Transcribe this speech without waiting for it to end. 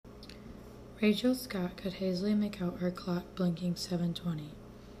Rachel Scott could hazily make out her clock blinking 7:20.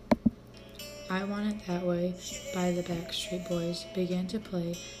 I Want It That Way by the Backstreet Boys began to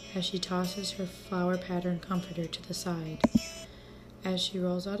play as she tosses her flower-patterned comforter to the side. As she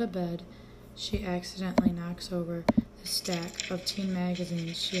rolls out of bed, she accidentally knocks over the stack of teen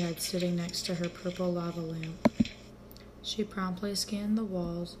magazines she had sitting next to her purple lava lamp. She promptly scanned the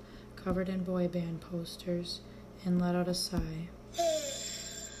walls covered in boy band posters and let out a sigh.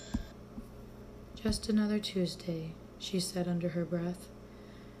 "Just another Tuesday," she said under her breath.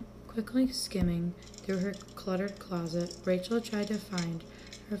 Quickly skimming through her cluttered closet, Rachel tried to find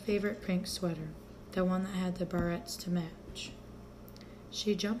her favorite pink sweater, the one that had the barrettes to match.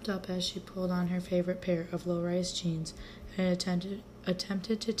 She jumped up as she pulled on her favorite pair of low-rise jeans and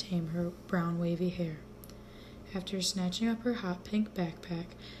attempted to tame her brown wavy hair. After snatching up her hot pink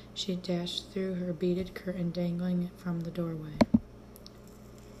backpack, she dashed through her beaded curtain dangling from the doorway.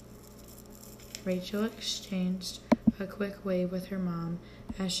 Rachel exchanged a quick wave with her mom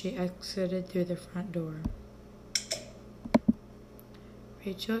as she exited through the front door.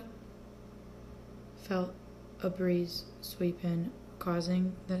 Rachel felt a breeze sweep in,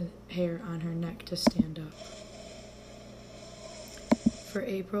 causing the hair on her neck to stand up. For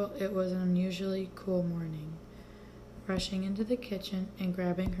April, it was an unusually cool morning. Rushing into the kitchen and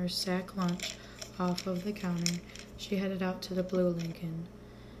grabbing her sack lunch off of the counter, she headed out to the blue Lincoln.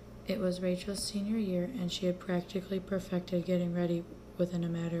 It was Rachel's senior year, and she had practically perfected getting ready within a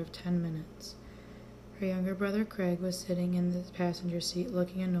matter of 10 minutes. Her younger brother Craig was sitting in the passenger seat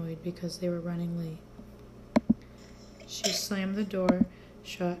looking annoyed because they were running late. She slammed the door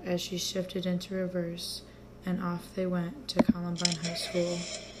shut as she shifted into reverse, and off they went to Columbine High School.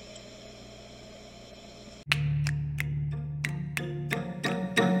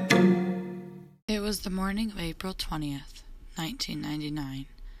 It was the morning of April 20th, 1999.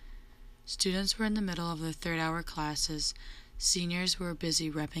 Students were in the middle of their third-hour classes. Seniors were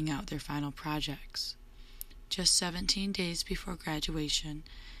busy repping out their final projects. Just 17 days before graduation,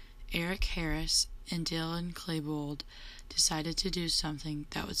 Eric Harris and Dylan Klebold decided to do something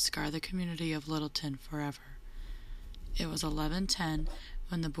that would scar the community of Littleton forever. It was 11:10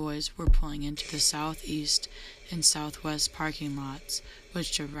 when the boys were pulling into the southeast and southwest parking lots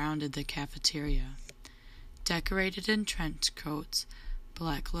which surrounded the cafeteria. Decorated in trench coats,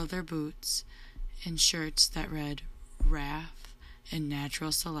 black leather boots, and shirts that read "RAF" and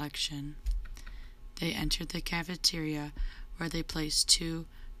 "Natural Selection," they entered the cafeteria where they placed two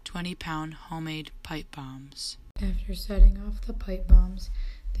 20-pound homemade pipe bombs. After setting off the pipe bombs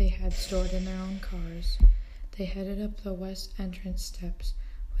they had stored in their own cars, they headed up the west entrance steps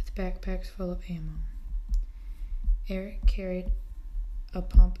with backpacks full of ammo. Eric carried a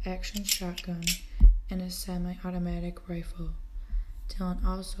pump-action shotgun and a semi-automatic rifle. Dylan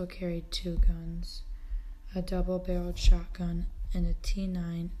also carried two guns, a double-barreled shotgun and a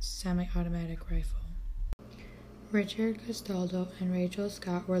T9 semi-automatic rifle. Richard Castaldo and Rachel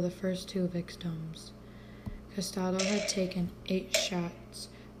Scott were the first two victims. Castaldo had taken 8 shots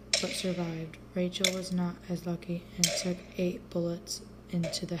but survived. Rachel was not as lucky and took 8 bullets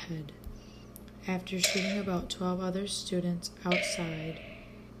into the head. After shooting about 12 other students outside,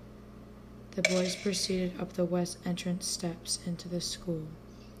 the boys proceeded up the west entrance steps into the school.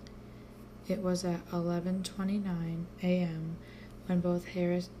 It was at 11:29 a.m. when both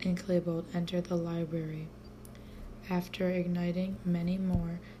Harris and Klebold entered the library. After igniting many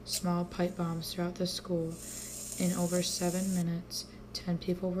more small pipe bombs throughout the school, in over 7 minutes, 10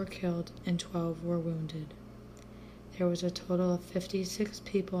 people were killed and 12 were wounded. There was a total of 56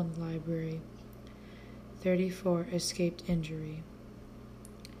 people in the library. 34 escaped injury.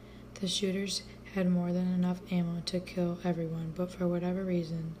 The shooters had more than enough ammo to kill everyone, but for whatever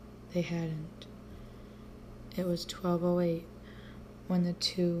reason, they hadn't. It was 12:08 when the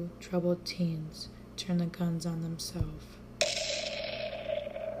two troubled teens turned the guns on themselves.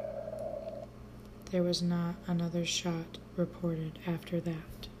 There was not another shot reported after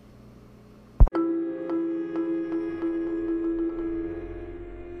that.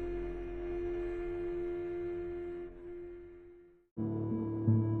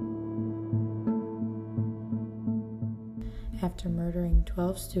 After murdering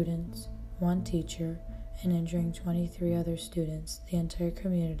 12 students, 1 teacher, and injuring 23 other students, the entire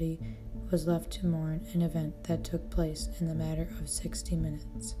community was left to mourn an event that took place in the matter of 60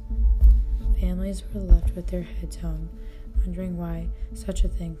 minutes. Families were left with their heads hung, wondering why such a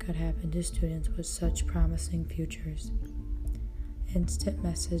thing could happen to students with such promising futures. Instant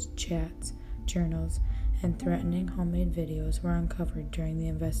message chats, journals, and threatening homemade videos were uncovered during the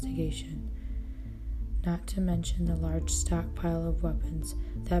investigation. not to mention the large stockpile of weapons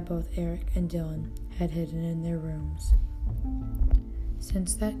that both Eric and Dylan had hidden in their rooms.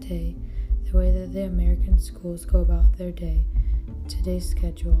 Since that day, the way that the American schools go about their day, today's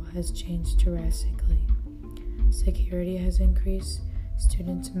schedule has changed drastically. Security has increased,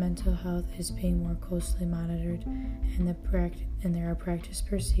 students' mental health is being more closely monitored, and there are practice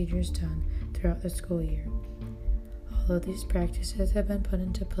procedures done throughout the school year. Although these practices have been put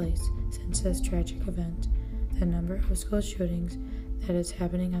into place since this tragic event, the number of school shootings that is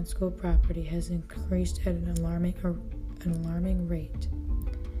happening on school property has increased at an alarming rate.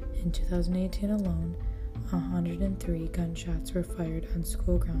 In 2018 alone, 103 gunshots were fired on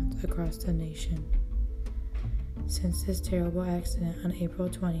school grounds across the nation. Since this terrible accident on April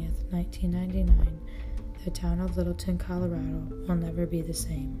 20th, 1999, the town of Littleton, Colorado will never be the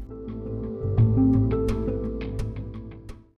same.